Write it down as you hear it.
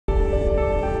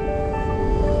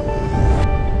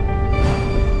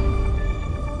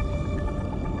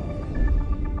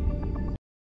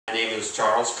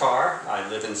Charles Carr. I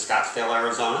live in Scottsdale,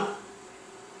 Arizona.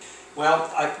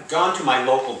 Well, I've gone to my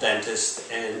local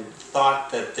dentist and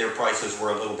thought that their prices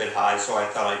were a little bit high, so I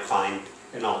thought I'd find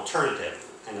an alternative.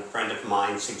 And a friend of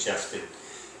mine suggested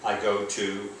I go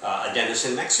to a dentist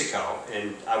in Mexico.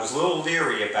 And I was a little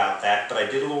leery about that, but I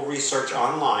did a little research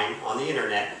online on the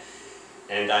internet,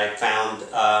 and I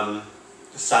found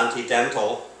Sani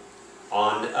Dental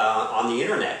on the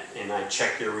internet, and I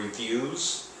checked their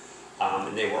reviews,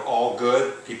 and they were all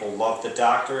good. People love the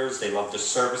doctors, they love the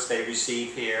service they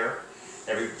receive here.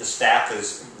 The staff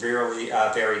is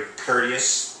very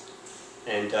courteous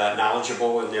and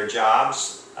knowledgeable in their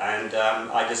jobs, and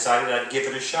I decided I'd give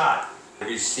it a shot. I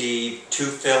received 2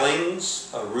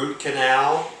 fillings, a root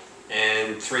canal,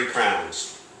 and 3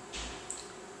 crowns.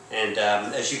 And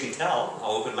as you can tell,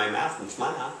 I'll open my mouth and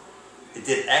smile. It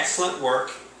did excellent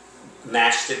work,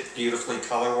 matched it beautifully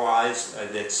color-wise,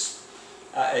 and it's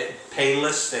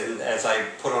painless. And as I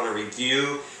put on a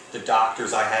review, the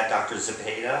doctors I had, Dr.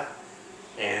 Zepeda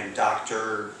and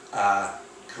Dr.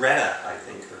 Greta, I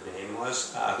think her name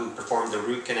was, who performed the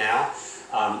root canal,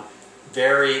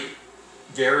 very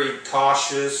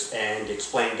cautious and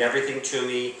explained everything to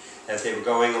me as they were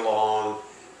going along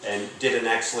and did an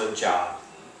excellent job.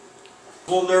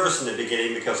 A little nervous in the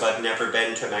beginning because I've never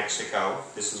been to Mexico.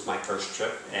 This is my first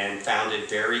trip, and found it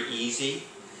very easy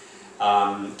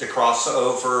to cross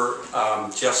over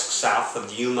just south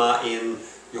of Yuma in,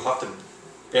 you'll have to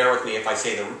bear with me if I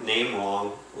say the name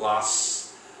wrong,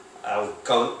 Los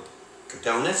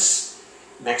Algodones,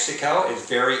 Mexico. It's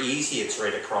very easy. It's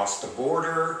right across the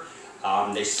border.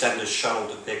 They send a shuttle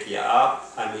to pick you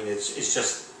up. I mean, it's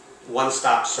just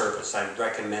one-stop service. I'd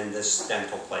recommend this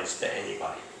dental place to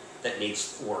anybody that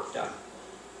needs work done.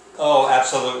 Oh,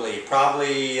 absolutely.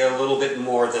 Probably a little bit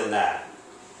more than that.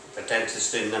 The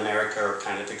dentists in America are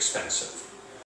kind of expensive.